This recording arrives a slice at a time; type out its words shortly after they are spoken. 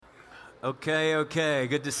Okay.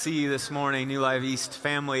 Good to see you this morning, New Life East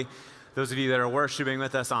family. Those of you that are worshiping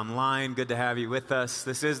with us online, good to have you with us.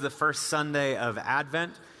 This is the first Sunday of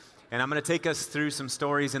Advent, and I'm going to take us through some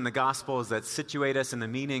stories in the Gospels that situate us in the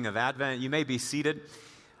meaning of Advent. You may be seated.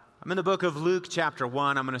 I'm in the book of Luke, chapter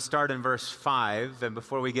 1. I'm going to start in verse 5, and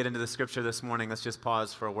before we get into the scripture this morning, let's just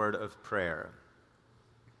pause for a word of prayer.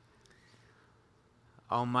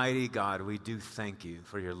 Almighty God, we do thank you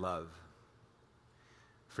for your love,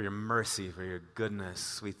 for your mercy, for your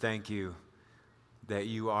goodness. We thank you that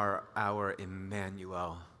you are our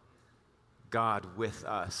Emmanuel, God with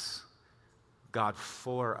us, God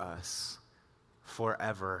for us,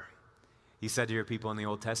 forever. You said to your people in the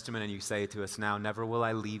Old Testament, and you say it to us now, never will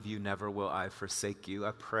I leave you, never will I forsake you.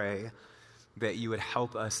 I pray that you would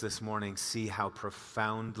help us this morning see how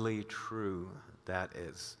profoundly true that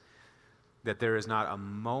is. That there is not a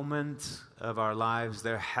moment of our lives,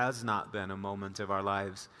 there has not been a moment of our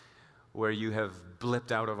lives where you have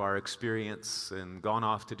blipped out of our experience and gone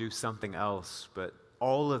off to do something else, but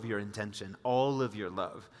all of your intention, all of your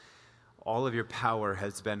love, all of your power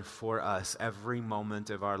has been for us every moment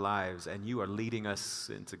of our lives, and you are leading us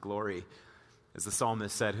into glory. As the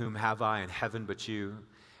psalmist said, whom have I in heaven but you?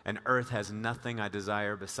 And earth has nothing I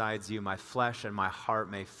desire besides you. My flesh and my heart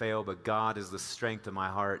may fail, but God is the strength of my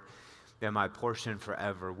heart and my portion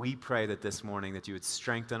forever. We pray that this morning that you would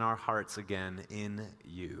strengthen our hearts again in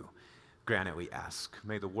you. Grant it, we ask.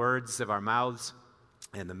 May the words of our mouths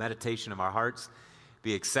and the meditation of our hearts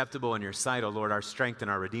be acceptable in your sight, O Lord, our strength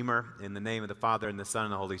and our Redeemer. In the name of the Father, and the Son,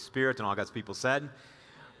 and the Holy Spirit, and all God's people said.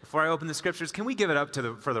 Before I open the scriptures, can we give it up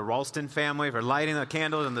for the Ralston family for lighting the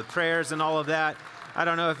candles and the prayers and all of that? I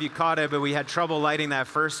don't know if you caught it, but we had trouble lighting that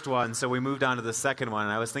first one, so we moved on to the second one.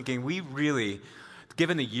 And I was thinking,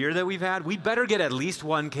 given the year that we've had, we better get at least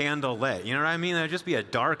one candle lit. You know what I mean? That would just be a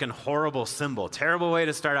dark and horrible symbol. Terrible way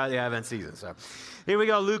to start out the Advent season. So here we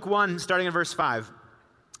go, Luke 1, starting in verse 5.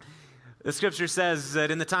 The scripture says that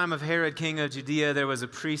in the time of Herod, king of Judea, there was a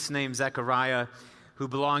priest named Zechariah who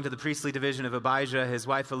belonged to the priestly division of Abijah. His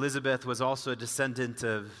wife Elizabeth was also a descendant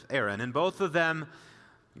of Aaron, and both of them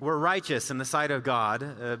were righteous in the sight of God,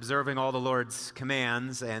 observing all the Lord's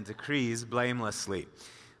commands and decrees blamelessly.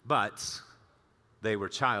 But they were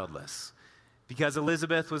childless, because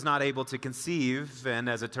Elizabeth was not able to conceive, and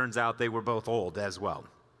as it turns out, they were both old as well.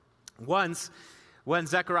 Once, when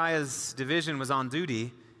Zechariah's division was on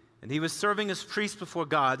duty, and he was serving as priest before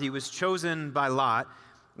God, he was chosen by Lot,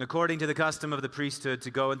 according to the custom of the priesthood,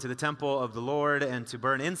 to go into the temple of the Lord and to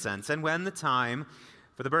burn incense. And when the time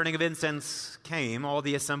for the burning of incense came, all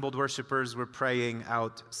the assembled worshipers were praying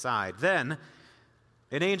outside. Then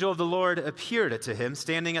an angel of the Lord appeared to him,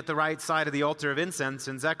 standing at the right side of the altar of incense,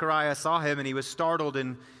 and Zechariah saw him, and he was startled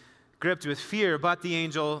and gripped with fear. But the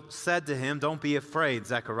angel said to him, "Don't be afraid,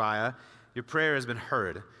 Zechariah. Your prayer has been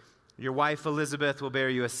heard. Your wife Elizabeth will bear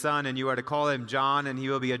you a son, and you are to call him John, and he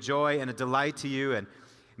will be a joy and a delight to you, and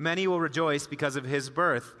many will rejoice because of his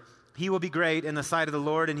birth. He will be great in the sight of the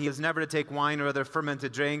Lord, and he is never to take wine or other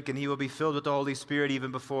fermented drink, and he will be filled with the Holy Spirit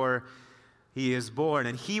even before he is born.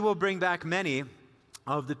 And he will bring back many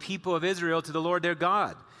of the people of Israel to the Lord their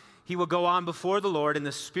God. He will go on before the Lord in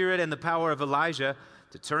the spirit and the power of Elijah,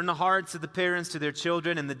 to turn the hearts of the parents to their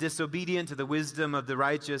children and the disobedient to the wisdom of the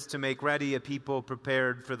righteous, to make ready a people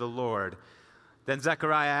prepared for the Lord." Then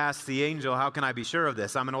Zechariah asked the angel, "How can I be sure of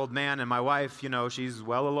this? I'm an old man, and my wife, she's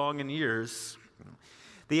well along in years."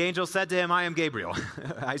 The angel said to him, "I am Gabriel.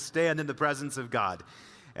 I stand in the presence of God,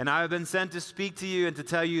 and I have been sent to speak to you and to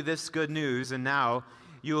tell you this good news. And now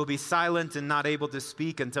you will be silent and not able to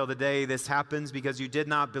speak until the day this happens, because you did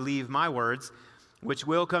not believe my words, which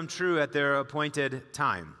will come true at their appointed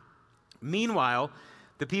time." Meanwhile,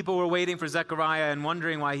 the people were waiting for Zechariah and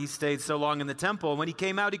wondering why he stayed so long in the temple. And when he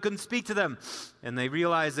came out, he couldn't speak to them. And they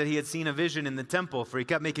realized that he had seen a vision in the temple, for he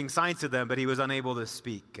kept making signs to them, but he was unable to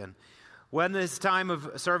speak. And when this time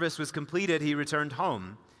of service was completed, he returned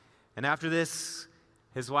home. And after this,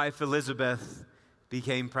 his wife Elizabeth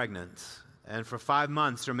became pregnant, and for 5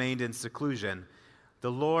 months remained in seclusion.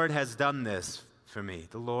 "The Lord has done this for me.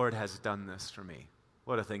 The Lord has done this for me."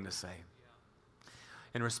 What a thing to say.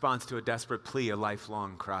 In response to a desperate plea, a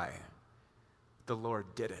lifelong cry. The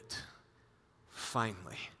Lord did it.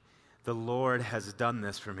 Finally. "The Lord has done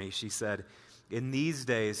this for me," she said. "In these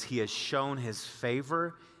days he has shown his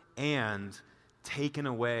favor and taken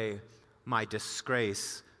away my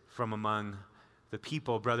disgrace from among the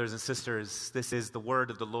people." Brothers and sisters, this is the word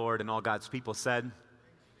of the Lord, and all God's people said,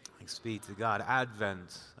 "Thanks be to God."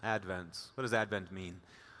 Advent. What does Advent mean?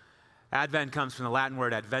 Advent comes from the Latin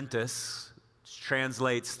word adventus, which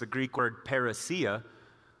translates the Greek word parousia,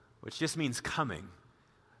 which just means coming.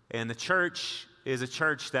 And the church is a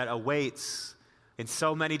church that awaits in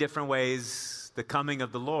so many different ways the coming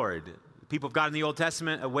of the Lord. The people of God in the Old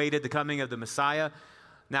Testament awaited the coming of the Messiah.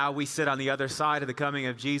 Now we sit on the other side of the coming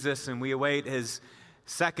of Jesus, and we await his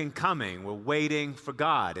second coming. We're waiting for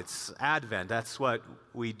God. It's Advent. That's what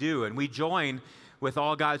we do. And we join with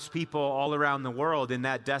all God's people all around the world in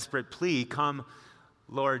that desperate plea, come,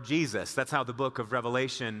 Lord Jesus. That's how the book of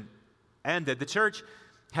Revelation ended. The church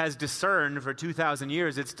has discerned for 2,000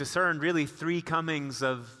 years, it's discerned really three comings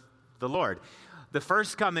of the Lord. The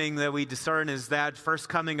first coming that we discern is that first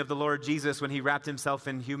coming of the Lord Jesus when he wrapped himself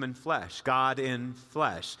in human flesh, God in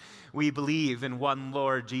flesh. We believe in one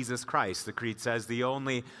Lord Jesus Christ, the Creed says, the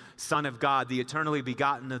only Son of God, the eternally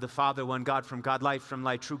begotten of the Father, one God from God, light from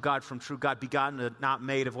light, true God from true God, begotten, not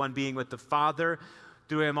made, of one being with the Father.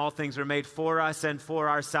 Through him all things were made for us, and for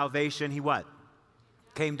our salvation he what?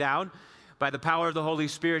 Came down. By the power of the Holy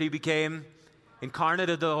Spirit, he became incarnate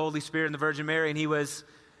of the Holy Spirit and the Virgin Mary, and he was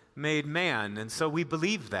made man. And so we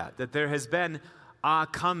believe that there has been a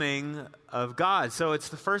coming of God. So it's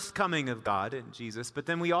the first coming of God in Jesus. But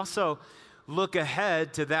then we also look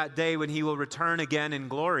ahead to that day when he will return again in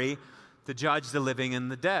glory to judge the living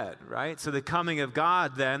and the dead, right? So the coming of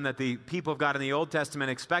God then that the people of God in the Old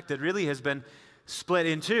Testament expected really has been split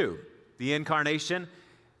in two. The incarnation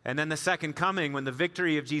and then the second coming when the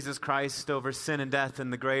victory of Jesus Christ over sin and death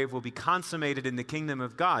and the grave will be consummated in the kingdom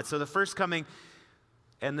of God. So the first coming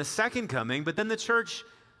and the second coming, but then the church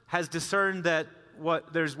has discerned that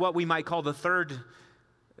there's what we might call the third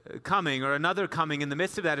coming, or another coming in the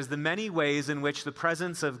midst of that, is the many ways in which the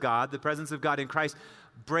presence of God in Christ,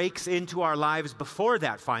 breaks into our lives before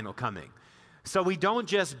that final coming. So we don't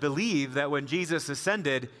just believe that when Jesus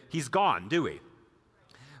ascended, he's gone, do we?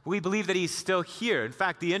 We believe that he's still here. In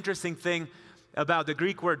fact, the interesting thing about the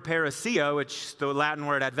Greek word parousia, which the Latin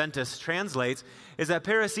word Adventus translates, is that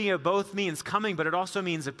parousia both means coming, but it also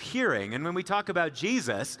means appearing. And when we talk about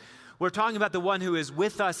Jesus, we're talking about the one who is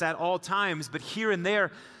with us at all times, but here and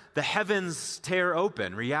there, the heavens tear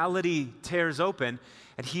open, reality tears open,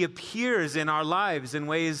 and he appears in our lives in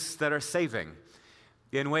ways that are saving,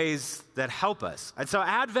 in ways that help us. And so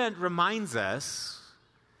Advent reminds us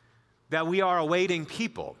that we are awaiting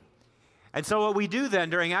people. And so what we do then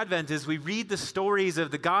during Advent is we read the stories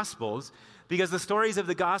of the Gospels, because the stories of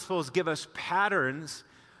the Gospels give us patterns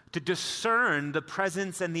to discern the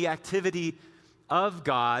presence and the activity of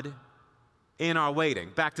God in our waiting.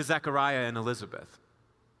 Back to Zechariah and Elizabeth.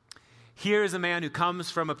 Here is a man who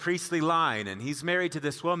comes from a priestly line, and he's married to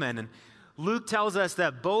this woman. And Luke tells us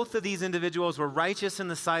that both of these individuals were righteous in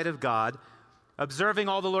the sight of God, observing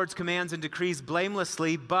all the Lord's commands and decrees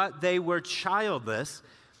blamelessly, but they were childless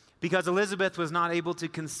because Elizabeth was not able to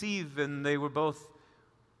conceive, and they were both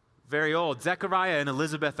very old. Zechariah and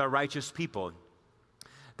Elizabeth are righteous people.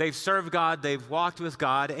 They've served God, they've walked with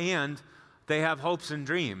God, and they have hopes and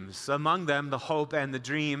dreams. Among them, the hope and the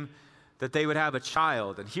dream that they would have a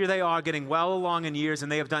child. And here they are getting well along in years,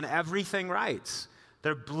 and they have done everything right.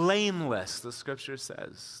 They're blameless, the scripture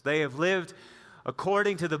says. They have lived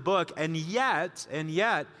according to the book, and yet,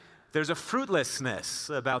 there's a fruitlessness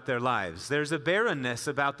about their lives. There's a barrenness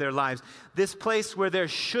about their lives. This place where there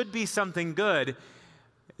should be something good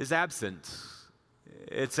is absent.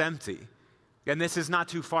 It's empty. And this is not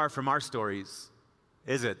too far from our stories,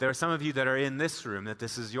 is it? There are some of you that are in this room that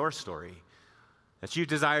this is your story, that you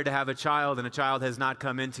desire to have a child and a child has not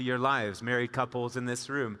come into your lives, married couples in this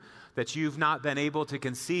room, that you've not been able to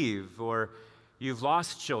conceive, or you've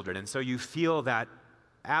lost children, and so you feel that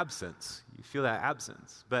absence.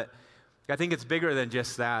 But I think it's bigger than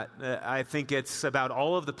just that. I think it's about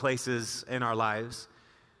all of the places in our lives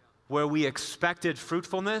where we expected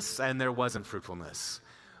fruitfulness and there wasn't fruitfulness,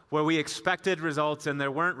 where we expected results and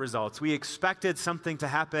there weren't results. We expected something to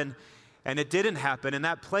happen and it didn't happen. And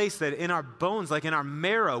that place that in our bones, like in our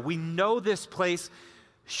marrow, we know this place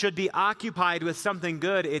should be occupied with something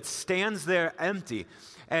good. It stands there empty.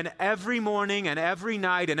 And every morning and every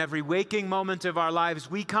night and every waking moment of our lives,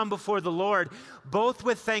 we come before the Lord, both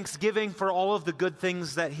with thanksgiving for all of the good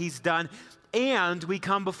things that he's done, and we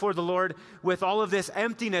come before the Lord with all of this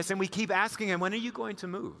emptiness, and we keep asking him, when are you going to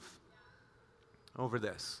move over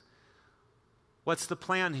this? What's the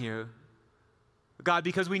plan here? God,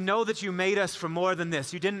 because we know that you made us for more than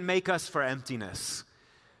this. You didn't make us for emptiness.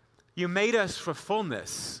 You made us for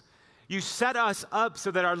fullness. You set us up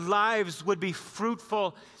so that our lives would be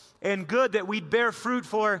fruitful and good, that we'd bear fruit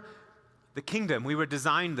for the kingdom. We were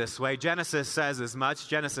designed this way. Genesis says as much.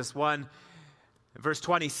 Genesis 1, verse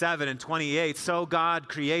 27 and 28. So God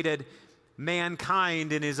created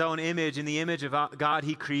mankind in his own image. In the image of God,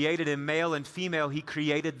 he created him, male and female, he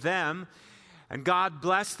created them. And God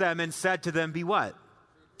blessed them and said to them, be what?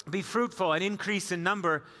 Be fruitful and increase in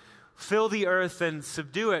number, fill the earth and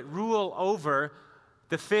subdue it, rule over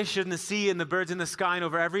the fish in the sea and the birds in the sky and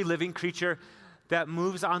over every living creature that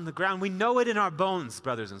moves on the ground. We know it in our bones,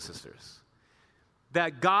 brothers and sisters,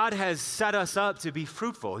 that God has set us up to be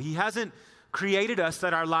fruitful. He hasn't created us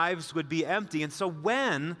that our lives would be empty. And so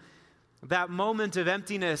when that moment of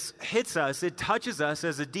emptiness hits us, it touches us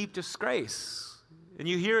as a deep disgrace. And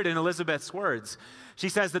you hear it in Elizabeth's words. She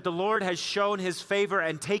says that the Lord has shown his favor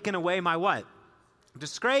and taken away my what?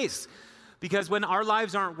 Disgrace. Because when our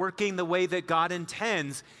lives aren't working the way that God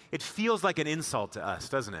intends, it feels like an insult to us,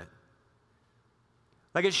 doesn't it?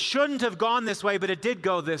 Like it shouldn't have gone this way, but it did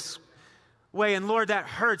go this way. And Lord, that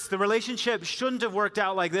hurts. The relationship shouldn't have worked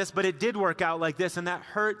out like this, but it did work out like this, and that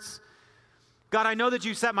hurts. God, I know that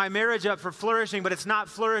you set my marriage up for flourishing, but it's not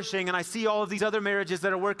flourishing, and I see all of these other marriages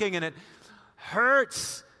that are working, and it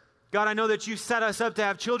hurts. God, I know that you set us up to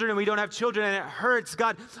have children, and we don't have children, and it hurts.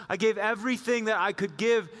 God, I gave everything that I could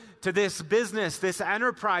give to this business, this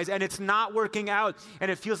enterprise, and it's not working out,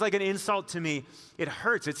 and it feels like an insult to me. It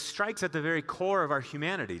hurts. It strikes at the very core of our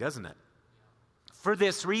humanity, doesn't it? For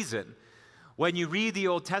this reason, when you read the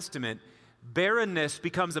Old Testament, barrenness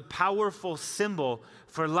becomes a powerful symbol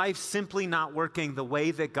for life simply not working the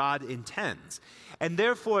way that God intends. And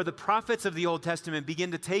therefore, the prophets of the Old Testament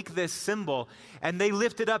begin to take this symbol and they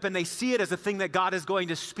lift it up and they see it as a thing that God is going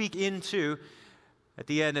to speak into at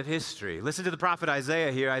the end of history. Listen to the prophet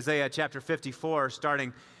Isaiah here, Isaiah chapter 54,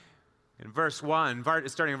 starting in verse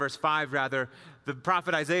 5 rather. The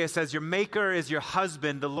prophet Isaiah says, your maker is your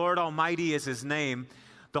husband, the Lord Almighty is his name.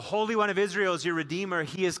 The Holy One of Israel is your Redeemer.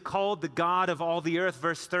 He is called the God of all the earth.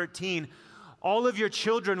 Verse 13, all of your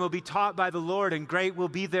children will be taught by the Lord, and great will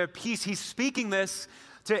be their peace. He's speaking this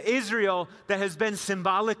to Israel that has been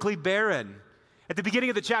symbolically barren. At the beginning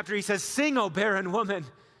of the chapter, he says, sing, O barren woman.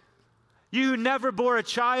 You who never bore a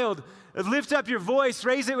child, lift up your voice,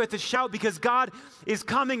 raise it with a shout, because God is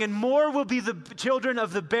coming, and more will be the children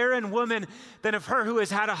of the barren woman than of her who has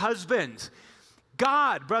had a husband.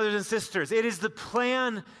 God, brothers and sisters, it is the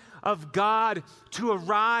plan of God to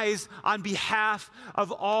arise on behalf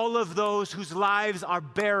of all of those whose lives are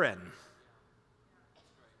barren.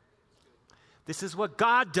 This is what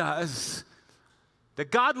God does.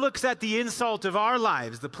 That God looks at the insult of our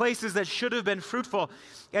lives, the places that should have been fruitful,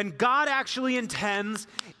 and God actually intends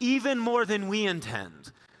even more than we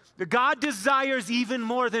intend. God desires even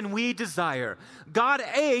more than we desire. God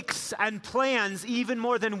aches and plans even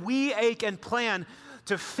more than we ache and plan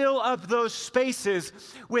to fill up those spaces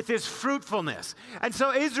with his fruitfulness. And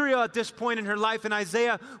so Israel at this point in her life, and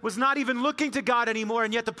Isaiah was not even looking to God anymore,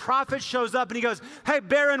 and yet the prophet shows up and he goes, hey,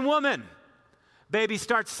 barren woman, baby,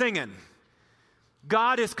 start singing.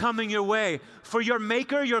 God is coming your way. For your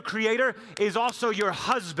maker, your creator, is also your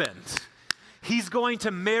husband. He's going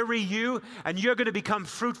to marry you, and you're going to become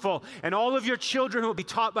fruitful. And all of your children will be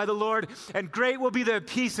taught by the Lord, and great will be their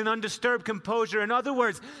peace and undisturbed composure. In other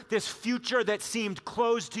words, this future that seemed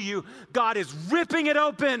closed to you, God is ripping it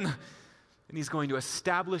open, and he's going to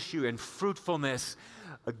establish you in fruitfulness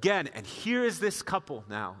again. And here is this couple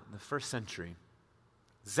now in the first century,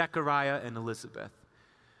 Zechariah and Elizabeth.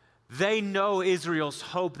 They know Israel's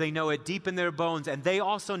hope. They know it deep in their bones, and they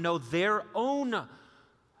also know their own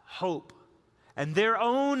hope and their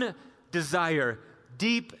own desire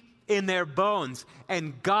deep in their bones.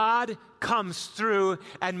 And God comes through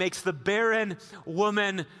and makes the barren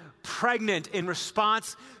woman pregnant in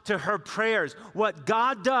response to her prayers. What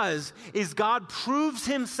God does is God proves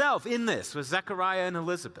himself in this with Zechariah and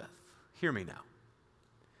Elizabeth. Hear me now.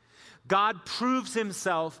 God proves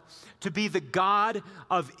himself to be the God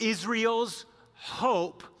of Israel's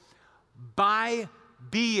hope by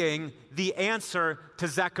being the answer to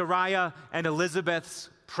Zechariah and Elizabeth's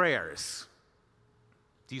prayers.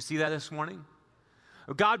 Do you see that this morning?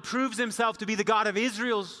 God proves himself to be the God of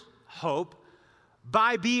Israel's hope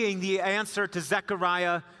by being the answer to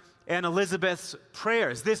Zechariah and Elizabeth's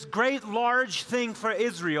prayers. This great large thing for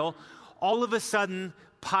Israel all of a sudden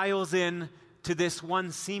piles in to this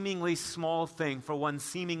one seemingly small thing for one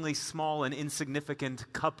seemingly small and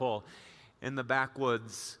insignificant couple in the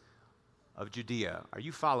backwoods of Judea. Are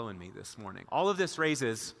you following me this morning? All of this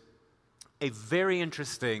raises a very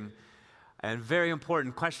interesting and very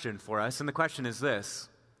important question for us, and the question is this: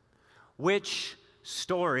 which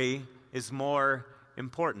story is more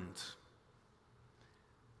important?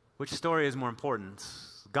 Which story is more important?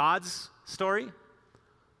 God's story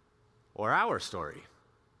or our story?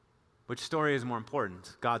 Which story is more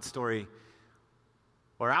important? God's story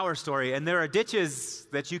or our story? And there are ditches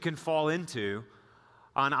that you can fall into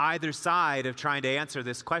on either side of trying to answer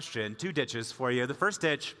this question. Two ditches for you. The first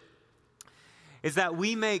ditch is that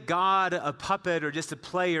we make God a puppet or just a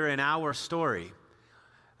player in our story.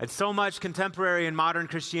 And so much contemporary and modern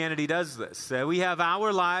Christianity does this. We have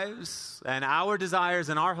our lives and our desires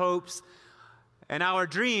and our hopes and our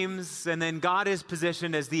dreams, and then God is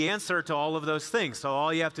positioned as the answer to all of those things. So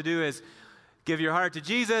all you have to do is give your heart to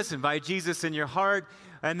Jesus, invite Jesus in your heart,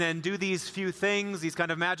 and then do these few things, these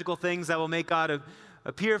kind of magical things that will make God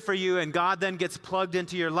appear for you, and God then gets plugged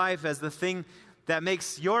into your life as the thing that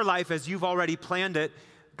makes your life as you've already planned it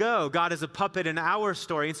go. God is a puppet in our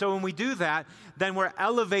story. And so when we do that, then we're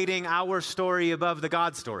elevating our story above the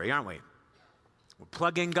God story, aren't we? We're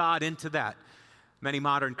plugging God into that. Many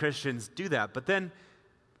modern Christians do that. But then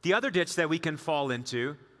the other ditch that we can fall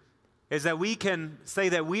into is that we can say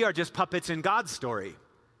that we are just puppets in God's story.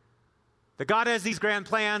 That God has these grand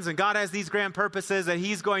plans and God has these grand purposes that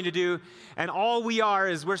He's going to do, and all we are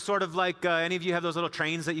is we're sort of like, any of you have those little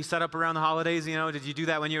trains that you set up around the holidays, you know? Did you do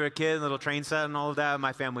that when you were a kid, a little train set and all of that?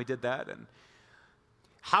 My family did that. And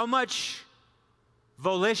how much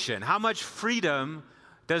volition, how much freedom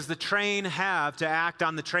does the train have to act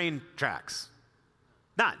on the train tracks?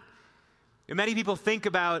 None. And many people think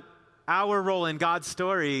about our role in God's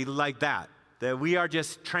story like that we are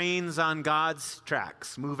just trains on God's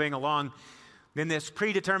tracks, moving along in this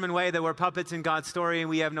predetermined way, that we're puppets in God's story and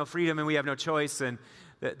we have no freedom and we have no choice, and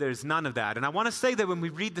there's none of that. And I want to say that when we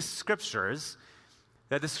read the Scriptures,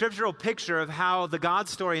 that the scriptural picture of how the God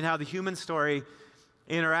story and how the human story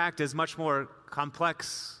interact is much more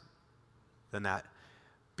complex than that.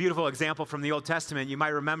 Beautiful example from the Old Testament. You might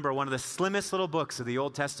remember one of the slimmest little books of the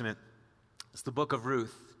Old Testament. It's the book of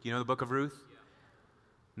Ruth. Do you know the book of Ruth?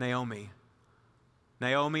 Yeah.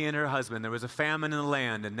 Naomi and her husband. There was a famine in the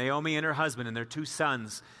land, and Naomi and her husband and their two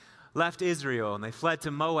sons left Israel, and they fled to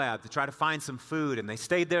Moab to try to find some food, and they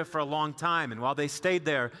stayed there for a long time. And while they stayed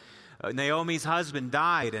there, Naomi's husband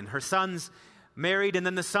died, and her sons married, and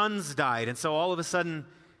then the sons died. And so all of a sudden,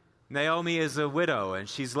 Naomi is a widow, and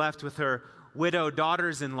she's left with her widowed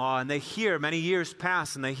daughters-in-law, and they hear, many years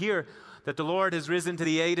pass, and they hear that the Lord has risen to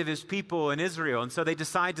the aid of His people in Israel. And so they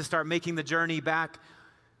decide to start making the journey back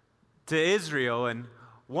to Israel, and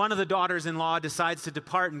one of the daughters-in-law decides to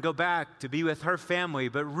depart and go back to be with her family,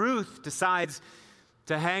 but Ruth decides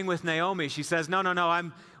to hang with Naomi. She says,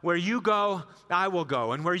 no, where you go, I will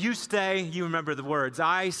go, and where you stay, you remember the words,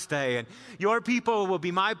 I stay, and your people will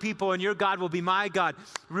be my people, and your God will be my God.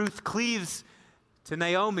 Ruth cleaves to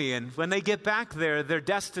Naomi, and when they get back there, they're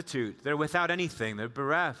destitute, they're without anything, they're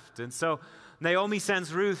bereft, and so Naomi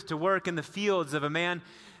sends Ruth to work in the fields of a man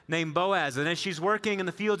named Boaz. And as she's working in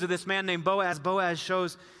the fields of this man named Boaz, Boaz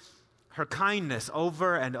shows her kindness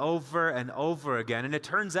over and over and over again. And it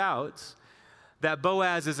turns out that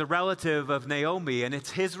Boaz is a relative of Naomi, and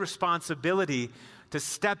it's his responsibility to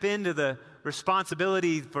step into the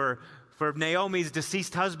responsibility for Naomi's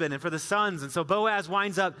deceased husband and for the sons. And so Boaz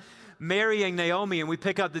winds up marrying Naomi, and we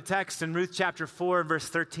pick up the text in Ruth chapter 4, verse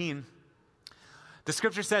 13. The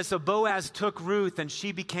scripture says, so Boaz took Ruth, and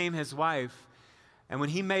she became his wife. And when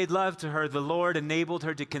he made love to her, the Lord enabled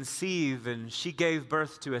her to conceive, and she gave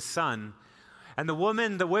birth to a son. And the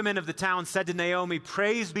women of the town said to Naomi,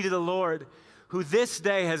 praise be to the Lord, who this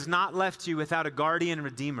day has not left you without a guardian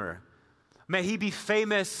redeemer. May he be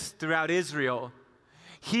famous throughout Israel.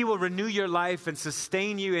 He will renew your life and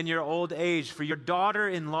sustain you in your old age. For your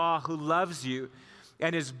daughter-in-law who loves you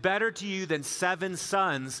and is better to you than 7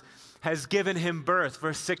 sons has given him birth.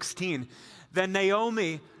 Verse 16. Then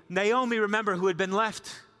Naomi, remember, who had been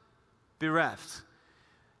left bereft.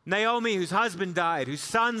 Naomi, whose husband died, whose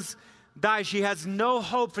sons died, she has no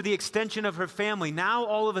hope for the extension of her family. Now,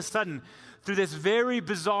 all of a sudden, through this very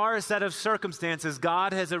bizarre set of circumstances,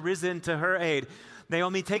 God has arisen to her aid.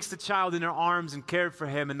 Naomi takes the child in her arms and cared for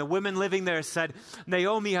him. And the women living there said,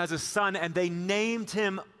 Naomi has a son, and they named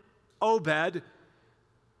him Obed.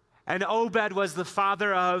 And Obed was the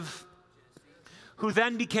father of, who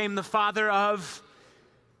then became the father of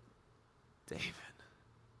David.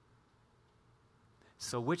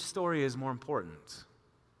 So which story is more important?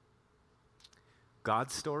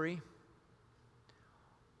 God's story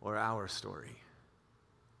or our story?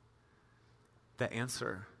 The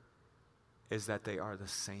answer is that they are the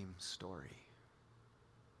same story.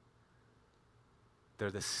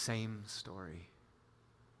 They're the same story.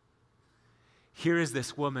 Here is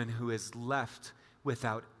this woman who is left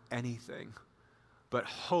without anything but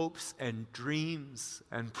hopes and dreams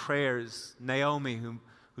and prayers. Naomi,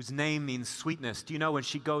 whose name means sweetness. Do you know when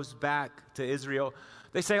she goes back to Israel,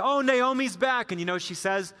 they say, oh, Naomi's back. And you know what she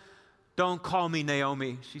says? Don't call me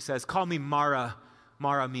Naomi. She says, call me Mara.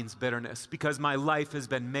 Mara means bitterness, because my life has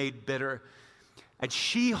been made bitter. And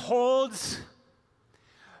she holds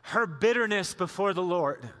her bitterness before the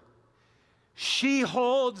Lord. She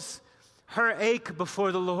holds her ache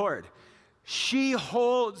before the Lord. She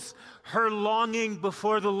holds her longing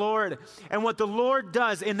before the Lord. And what the Lord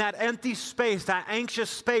does in that empty space, that anxious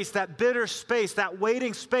space, that bitter space, that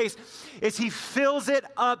waiting space, is He fills it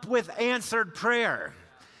up with answered prayer.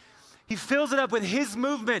 He fills it up with His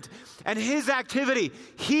movement and His activity.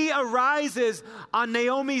 He arises on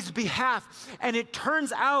Naomi's behalf. And it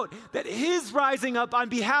turns out that His rising up on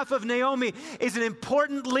behalf of Naomi is an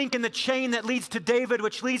important link in the chain that leads to David,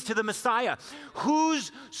 which leads to the Messiah.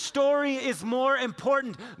 Whose story is more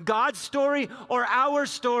important, God's story or our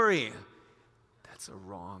story? That's a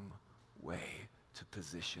wrong way to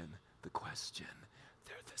position the question.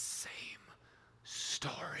 They're the same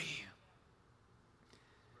story.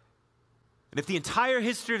 And if the entire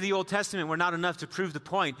history of the Old Testament were not enough to prove the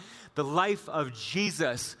point, the life of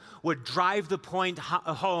Jesus would drive the point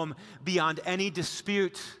home beyond any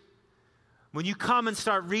dispute. When you come and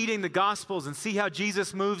start reading the Gospels and see how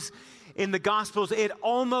Jesus moves in the Gospels, it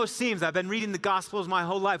almost seems, I've been reading the Gospels my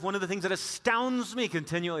whole life, one of the things that astounds me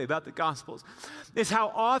continually about the Gospels is how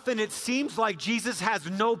often it seems like Jesus has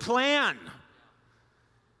no plan.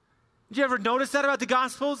 Did you ever notice that about the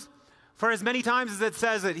Gospels? For as many times as it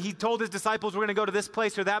says that He told His disciples we're going to go to this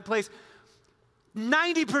place or that place,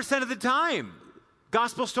 90% of the time,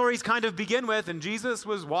 gospel stories kind of begin with, and Jesus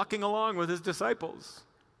was walking along with His disciples.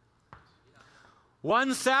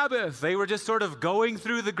 One Sabbath, they were just sort of going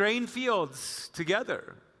through the grain fields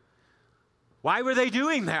together. Why were they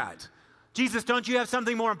doing that? Jesus, don't you have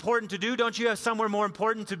something more important to do? Don't you have somewhere more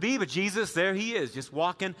important to be? But Jesus, there He is, just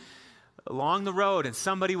walking along the road, and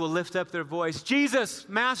somebody will lift up their voice. Jesus,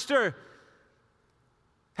 Master,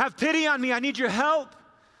 have pity on me. I need your help.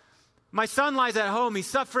 My son lies at home. He's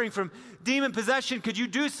suffering from demon possession. Could you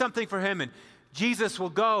do something for him? And Jesus will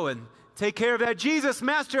go and take care of that. Jesus,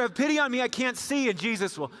 Master, have pity on me. I can't see. And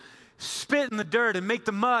Jesus will spit in the dirt and make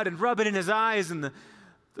the mud and rub it in his eyes. And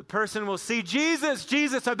the person will see, Jesus,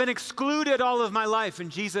 Jesus, I've been excluded all of my life. And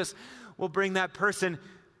Jesus will bring that person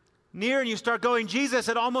near, and you start going, Jesus,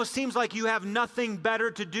 it almost seems like you have nothing better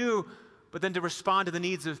to do but then to respond to the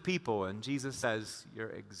needs of people. And Jesus says,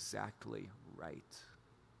 you're exactly right.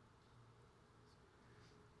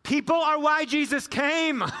 People are why Jesus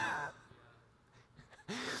came.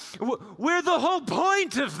 We're the whole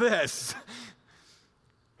point of this.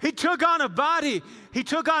 He took on a body. He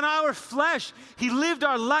took on our flesh. He lived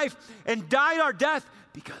our life and died our death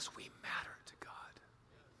because we matter to God.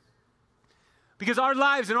 Because our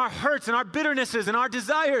lives and our hurts and our bitternesses and our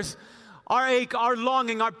desires, our ache, our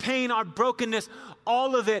longing, our pain, our brokenness,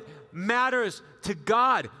 all of it matters to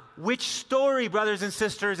God. Which story, brothers and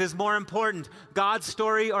sisters, is more important? God's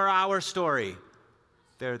story or our story?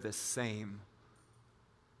 They're the same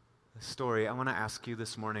story. I want to ask you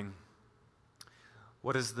this morning,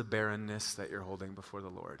 what is the barrenness that you're holding before the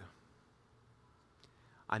Lord?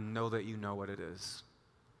 I know that you know what it is,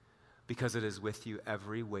 because it is with you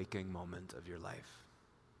every waking moment of your life.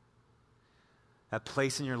 That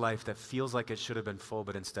place in your life that feels like it should have been full,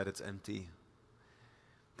 but instead it's empty.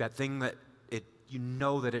 That thing that you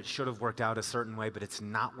know that it should have worked out a certain way, but it's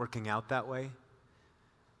not working out that way.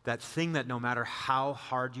 That thing that no matter how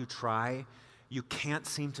hard you try, you can't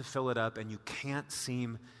seem to fill it up and you can't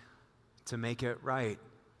seem to make it right.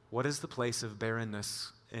 What is the place of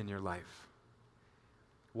barrenness in your life?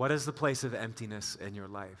 What is the place of emptiness in your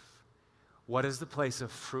life? What is the place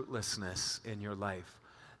of fruitlessness in your life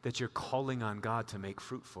that you're calling on God to make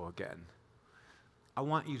fruitful again? I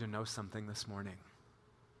want you to know something this morning.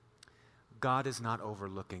 God is not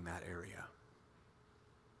overlooking that area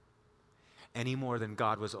any more than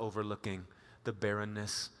God was overlooking the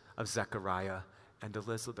barrenness of Zechariah and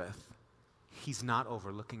Elizabeth. He's not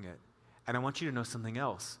overlooking it. And I want you to know something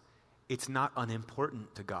else. It's not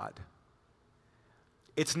unimportant to God.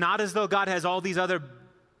 It's not as though God has all these other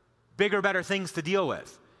bigger, better things to deal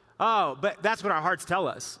with. Oh, but that's what our hearts tell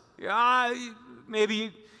us. Maybe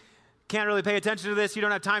you can't really pay attention to this. You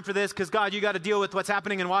don't have time for this because, God, you got to deal with what's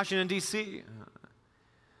happening in Washington, D.C.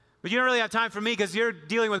 But you don't really have time for me because you're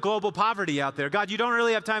dealing with global poverty out there. God, you don't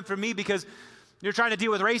really have time for me because you're trying to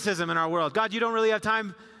deal with racism in our world. God, you don't really have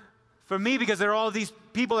time for me because there are all these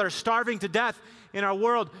people that are starving to death in our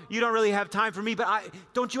world. You don't really have time for me, but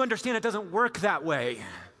don't you understand it doesn't work that way?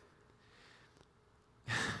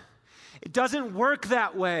 It doesn't work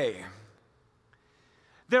that way.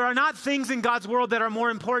 There are not things in God's world that are more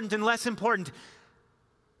important and less important.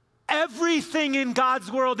 Everything in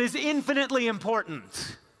God's world is infinitely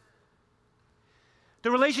important.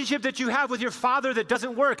 The relationship that you have with your father that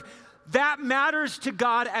doesn't work, that matters to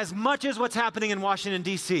God as much as what's happening in Washington,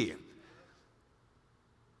 D.C.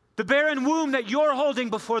 The barren womb that you're holding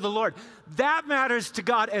before the Lord, that matters to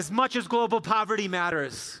God as much as global poverty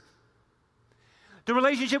matters. The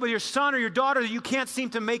relationship with your son or your daughter that you can't seem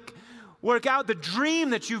to make work out, the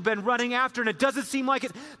dream that you've been running after and it doesn't seem like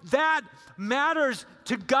it, that matters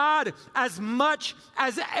to God as much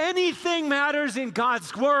as anything matters in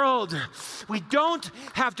God's world. We don't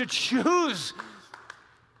have to choose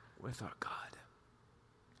with our God.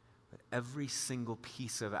 But every single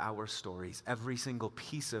piece of our stories, every single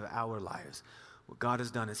piece of our lives, what God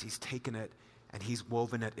has done is he's taken it and he's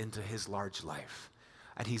woven it into his large life.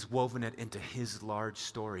 And he's woven it into his large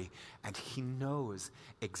story. And he knows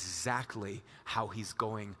exactly how he's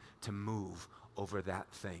going to move over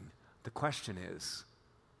that thing. The question is,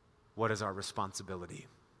 what is our responsibility?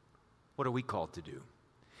 What are we called to do?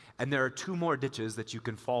 And there are two more ditches that you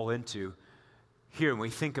can fall into here when we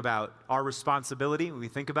think about our responsibility. When we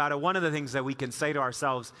think about it, one of the things that we can say to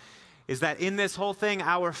ourselves is that in this whole thing,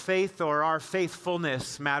 our faith or our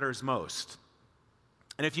faithfulness matters most.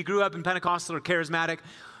 And if you grew up in Pentecostal or charismatic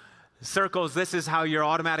circles, this is how you're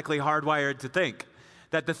automatically hardwired to think.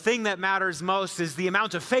 That the thing that matters most is the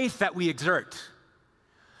amount of faith that we exert.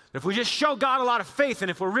 If we just show God a lot of faith,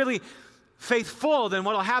 and if we're really faithful, then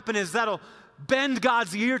what will happen is that'll bend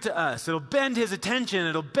God's ear to us. It'll bend his attention.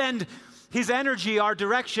 It'll bend his energy, our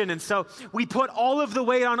direction. And so we put all of the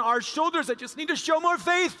weight on our shoulders. I just need to show more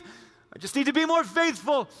faith. I just need to be more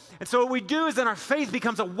faithful. And so what we do is then our faith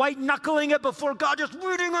becomes a white knuckling it before God, just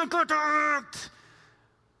waiting on God to act.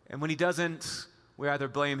 And when he doesn't, we either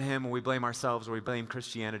blame him or we blame ourselves or we blame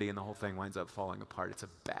Christianity, and the whole thing winds up falling apart. It's a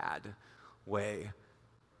bad way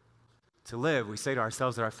to live. We say to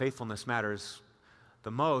ourselves that our faithfulness matters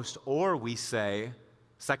the most, or we say,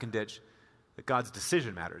 second ditch, that God's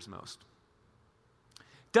decision matters most.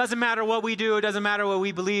 Doesn't matter what we do. It doesn't matter what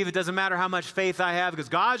we believe. It doesn't matter how much faith I have, because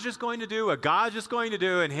God's just going to do what God's just going to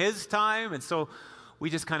do in his time. And so we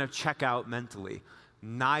just kind of check out mentally.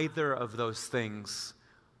 Neither of those things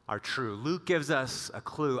are true. Luke gives us a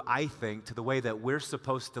clue, I think, to the way that we're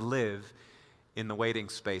supposed to live in the waiting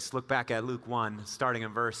space. Look back at Luke 1, starting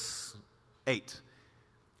in verse 8.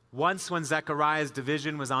 Once when Zechariah's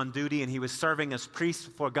division was on duty and he was serving as priest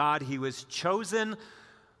before God, he was chosen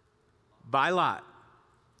by lot.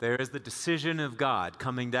 There is the decision of God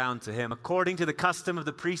coming down to him, according to the custom of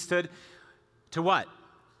the priesthood, to what?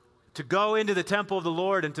 To go into the temple of the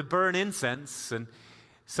Lord and to burn incense. And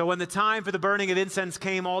so when the time for the burning of incense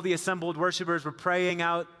came, all the assembled worshipers were praying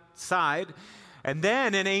outside. And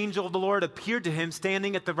then an angel of the Lord appeared to him,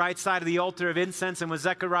 standing at the right side of the altar of incense. And when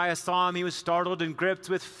Zechariah saw him, he was startled and gripped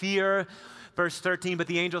with fear. Verse 13, but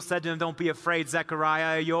the angel said to him, don't be afraid,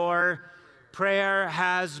 Zechariah, your prayer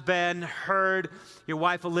has been heard. Your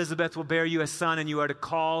wife Elizabeth will bear you a son, and you are to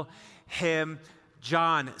call him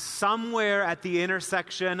John. Somewhere at the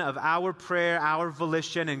intersection of our prayer, our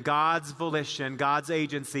volition, and God's volition, God's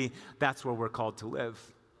agency, that's where we're called to live.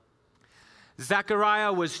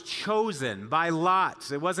 Zechariah was chosen by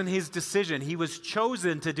Lot. It wasn't his decision. He was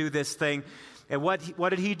chosen to do this thing. And what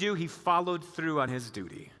did he do? He followed through on his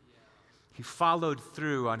duty. He followed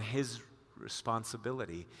through on his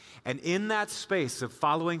responsibility. And in that space of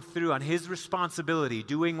following through on his responsibility,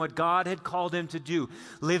 doing what God had called him to do,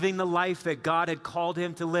 living the life that God had called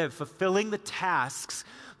him to live, fulfilling the tasks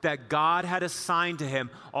that God had assigned to him,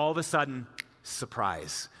 all of a sudden,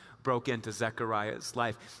 surprise broke into Zechariah's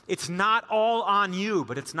life. It's not all on you,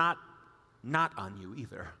 but it's not on you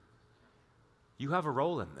either. You have a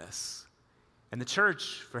role in this. And the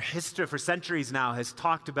church for centuries now has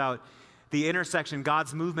talked about the intersection,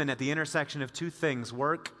 God's movement at the intersection of two things,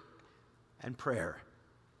 work and prayer.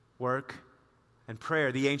 Work and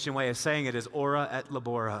prayer. The ancient way of saying it is ora et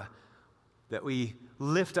labora, that we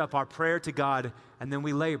lift up our prayer to God and then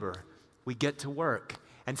we labor. We get to work.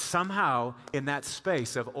 And somehow in that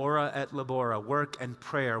space of ora et labora, work and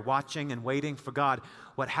prayer, watching and waiting for God,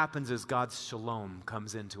 what happens is God's shalom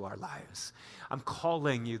comes into our lives. I'm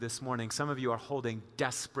calling you this morning. Some of you are holding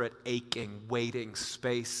desperate, aching, waiting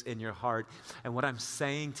space in your heart. And what I'm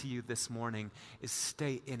saying to you this morning is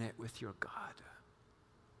stay in it with your God.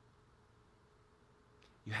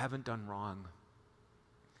 You haven't done wrong.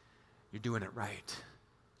 You're doing it right.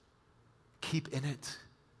 Keep in it.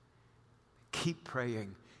 Keep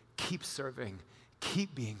praying. Keep serving.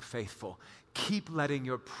 Keep being faithful. Keep letting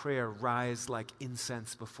your prayer rise like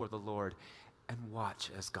incense before the Lord, and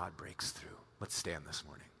watch as God breaks through. Let's stand this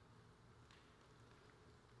morning.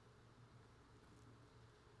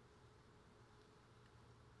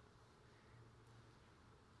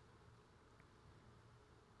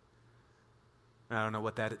 And I don't know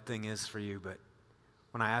what that thing is for you, but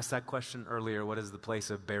when I asked that question earlier, what is the place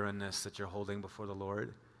of barrenness that you're holding before the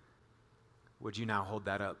Lord? Would you now hold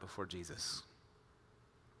that up before Jesus?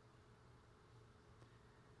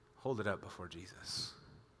 Hold it up before Jesus.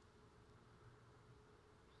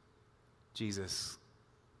 Jesus,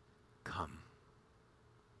 come.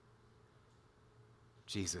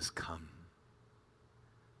 Jesus, come.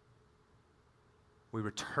 We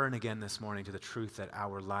return again this morning to the truth that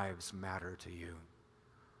our lives matter to you,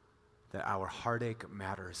 that our heartache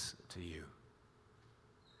matters to you,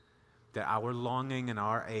 that our longing and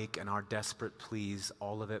our ache and our desperate pleas,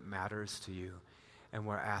 all of it matters to you, and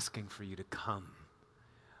we're asking for you to come.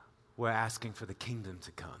 We're asking for the kingdom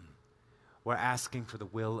to come. We're asking for the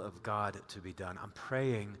will of God to be done. I'm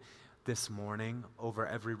praying this morning over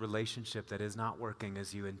every relationship that is not working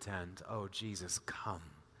as you intend. Oh, Jesus, come.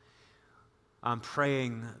 I'm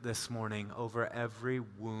praying this morning over every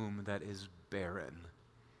womb that is barren.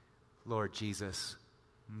 Lord Jesus,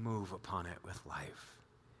 move upon it with life.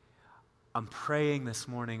 I'm praying this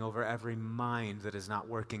morning over every mind that is not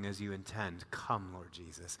working as you intend. Come, Lord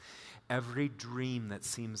Jesus. Every dream that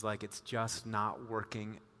seems like it's just not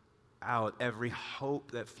working out, every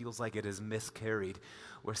hope that feels like it is miscarried,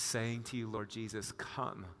 we're saying to you, Lord Jesus,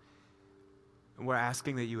 come. And we're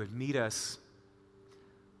asking that you would meet us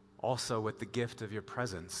also with the gift of your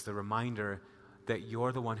presence, the reminder that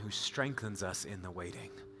you're the one who strengthens us in the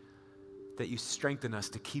waiting, that you strengthen us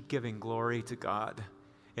to keep giving glory to God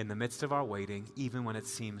in the midst of our waiting, even when it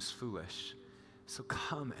seems foolish. So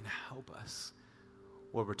come and help us.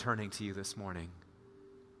 We're returning to you this morning.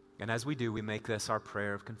 And as we do, we make this our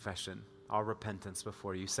prayer of confession, our repentance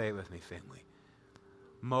before you. Say it with me, family.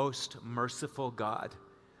 Most merciful God,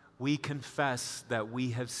 we confess that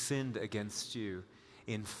we have sinned against you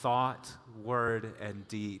in thought, word, and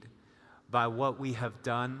deed, by what we have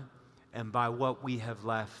done and by what we have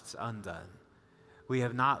left undone. We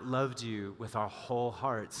have not loved you with our whole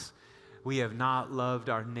hearts. We have not loved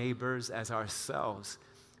our neighbors as ourselves.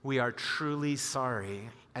 We are truly sorry,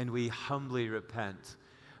 and we humbly repent.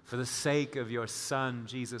 For the sake of your Son,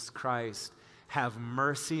 Jesus Christ, have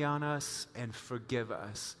mercy on us and forgive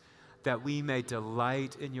us, that we may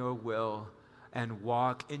delight in your will and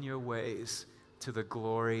walk in your ways to the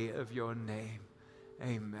glory of your name.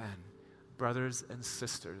 Amen. Brothers and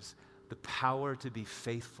sisters, the power to be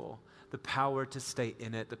faithful, the power to stay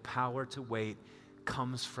in it, the power to wait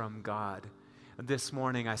comes from God. And this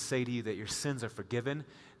morning I say to you that your sins are forgiven,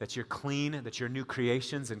 that you're clean, that you're new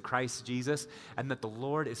creations in Christ Jesus, and that the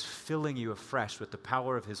Lord is filling you afresh with the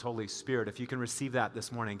power of his Holy Spirit. If you can receive that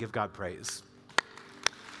this morning, give God praise.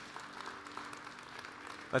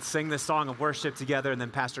 Let's sing this song of worship together, and then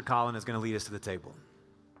Pastor Colin is going to lead us to the table.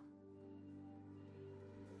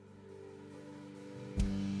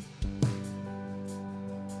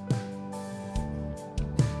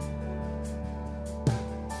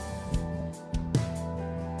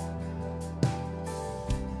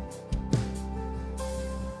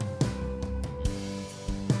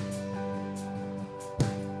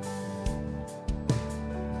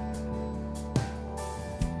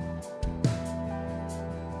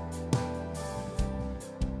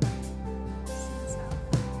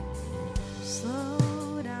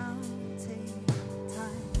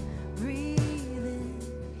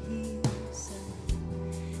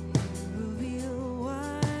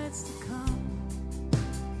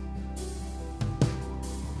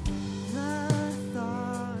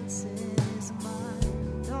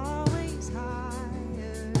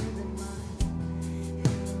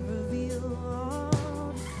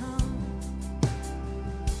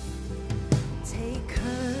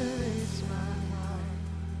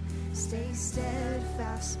 Stay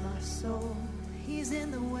steadfast, my soul. He's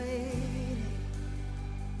in the waiting.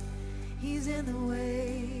 He's in the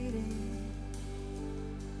waiting.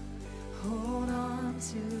 Hold on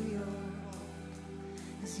to your hope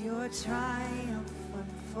as your triumph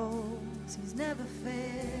unfolds. He's never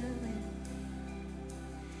failing.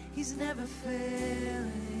 He's never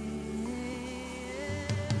failing.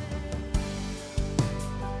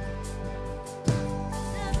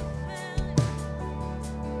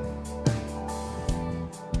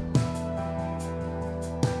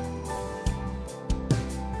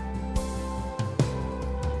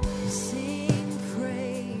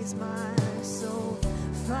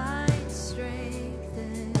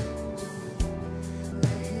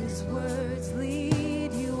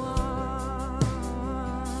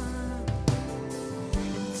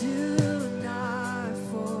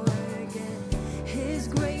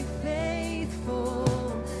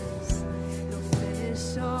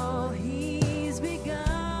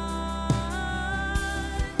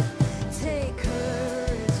 Take her.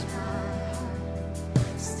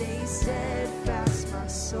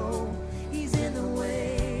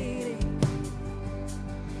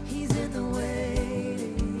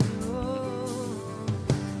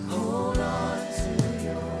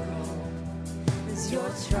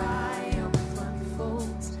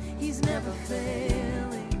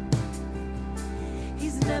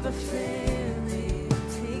 never failing.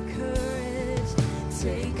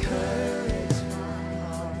 Take courage, my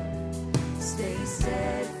heart. Stay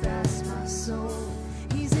steadfast, my soul.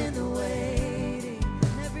 He's in the waiting.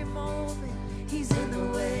 Every moment, he's in the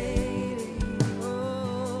waiting.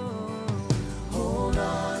 Oh, hold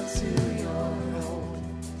on to your hope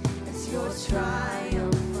as your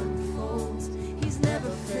triumph unfolds. He's never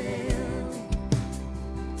failing.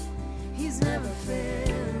 He's never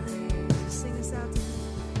failing. Just sing this out to me.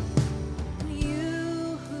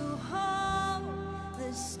 You who hold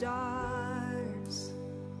the stars,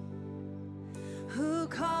 who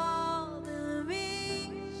call them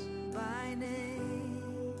each by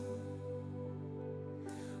name,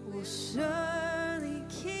 will surely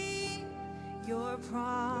keep your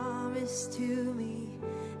promise to me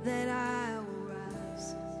that I will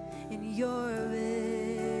rise in your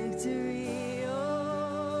victory.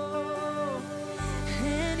 Oh,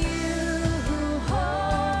 and you who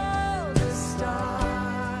hold the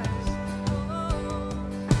stars,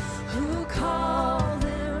 who call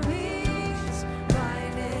them each by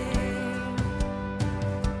name,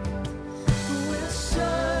 will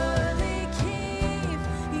surely keep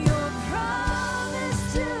your promise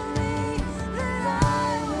to me that I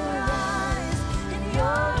will rise in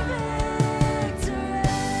your victory.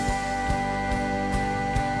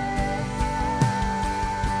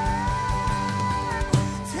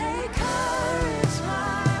 Take courage,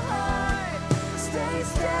 my heart. Stay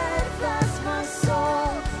steadfast, my soul.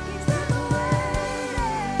 He's in the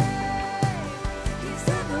waiting. He's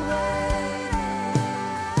in the waiting.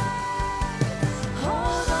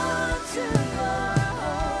 Hold on to your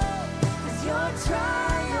hope as your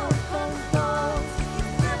triumph unfolds.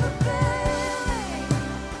 He's never failing.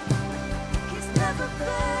 He's never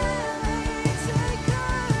failing.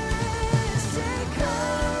 Take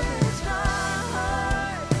courage, my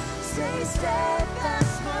heart. Stay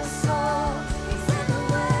steadfast, my soul. He's in the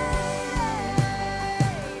waiting.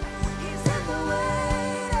 He's in the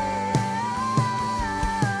waiting.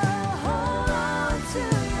 Hold on to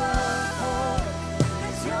your hope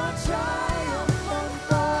as your triumph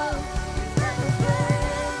unfolds. He's never failing.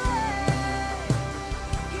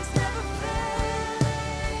 He's never failing.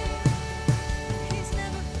 He's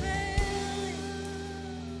never failing.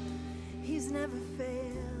 He's never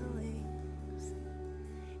failing.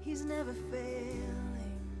 He's never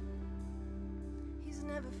failing. He's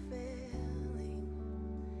never failing.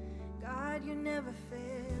 God, you're never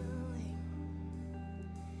failing.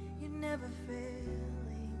 You're never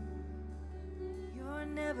failing. You're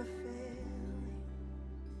never failing.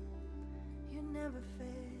 You're never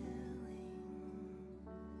failing.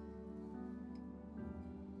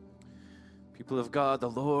 People of God, the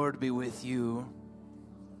Lord be with you.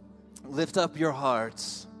 Lift up your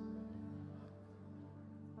hearts.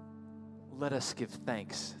 Let us give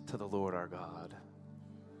thanks to the Lord our God.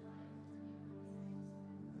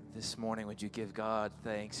 This morning, would you give God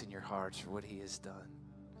thanks in your hearts for what he has done?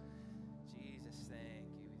 Jesus, thank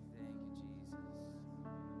you. Thank you, Jesus.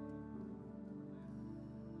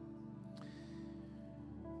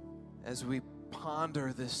 As we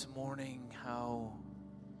ponder this morning how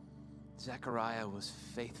Zechariah was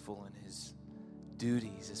faithful in his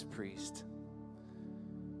duties as priest,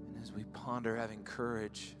 and as we ponder having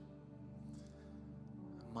courage,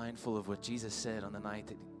 mindful of what Jesus said on the night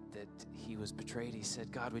that he was betrayed, he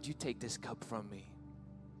said, God, would you take this cup from me?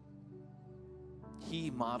 He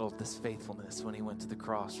modeled this faithfulness when he went to the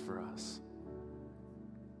cross for us.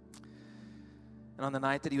 And on the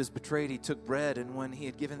night that he was betrayed, he took bread, and when he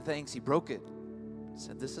had given thanks, he broke it. He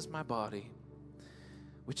said, this is my body,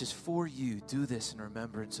 which is for you. Do this in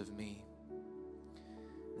remembrance of me.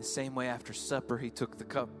 The same way after supper, he took the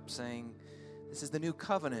cup, saying, this is the new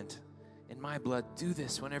covenant in my blood. Do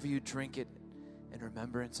this whenever you drink it in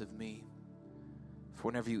remembrance of me. For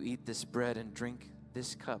whenever you eat this bread and drink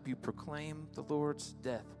this cup, you proclaim the Lord's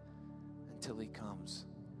death until he comes.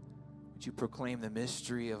 Would you proclaim the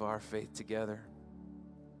mystery of our faith together?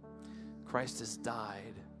 Christ has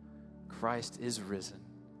died. Christ is risen.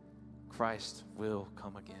 Christ will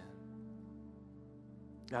come again.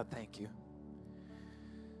 God, thank you.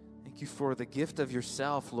 Thank you for the gift of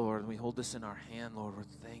yourself, Lord. We hold this in our hand, Lord. We're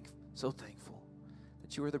so thankful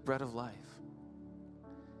that you are the bread of life.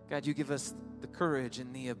 God, you give us the courage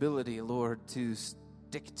and the ability, Lord, to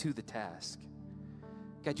stick to the task.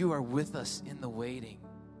 God, you are with us in the waiting.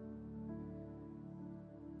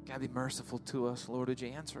 God, be merciful to us, Lord. Would you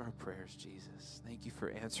answer our prayers, Jesus? Thank you for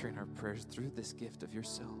answering our prayers through this gift of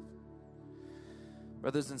yourself.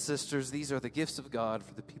 Brothers and sisters, these are the gifts of God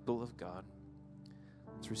for the people of God.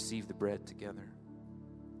 Let's receive the bread together.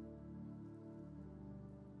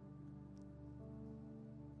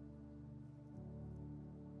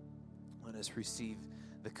 us receive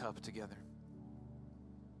the cup together.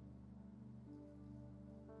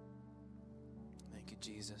 Thank you,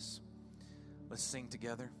 Jesus. Let's sing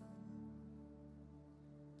together.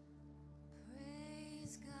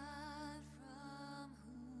 Praise God from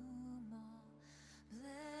whom all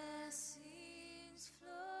blessings flow.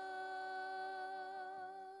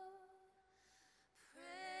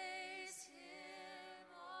 Praise Him,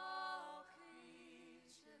 all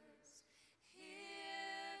creatures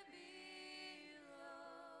here below.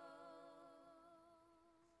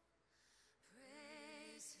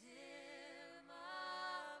 Praise Him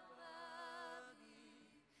above, ye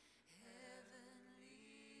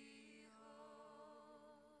heavenly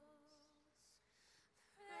hosts.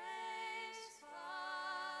 Praise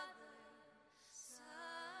Father,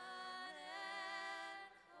 Son,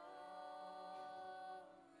 and Holy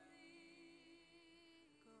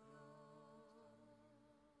Ghost.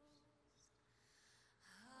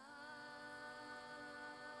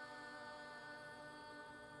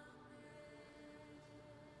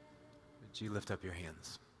 Would you lift up your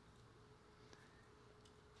hands?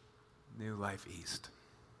 New Life East,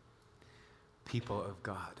 people of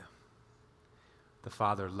God, the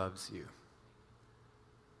Father loves you.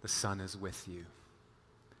 The Son is with you.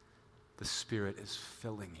 The Spirit is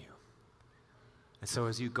filling you. And so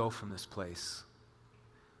as you go from this place,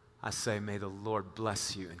 I say, may the Lord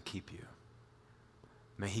bless you and keep you.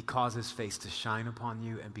 May He cause His face to shine upon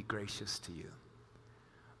you and be gracious to you.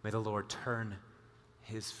 May the Lord turn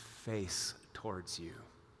His face towards you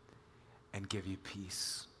and give you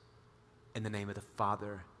peace. In the name of the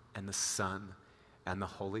Father and the Son and the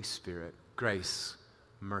Holy Spirit, grace,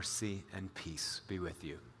 mercy, and peace be with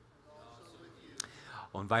you.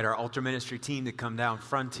 I'll invite our altar ministry team to come down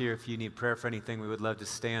front here. If you need prayer for anything, we would love to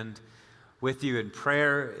stand with you in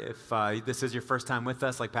prayer. If this is your first time with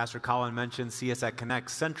us, like Pastor Colin mentioned, see us at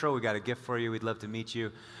Connect Central. We got a gift for you. We'd love to meet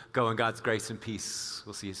you. Go in God's grace and peace.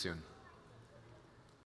 We'll see you soon.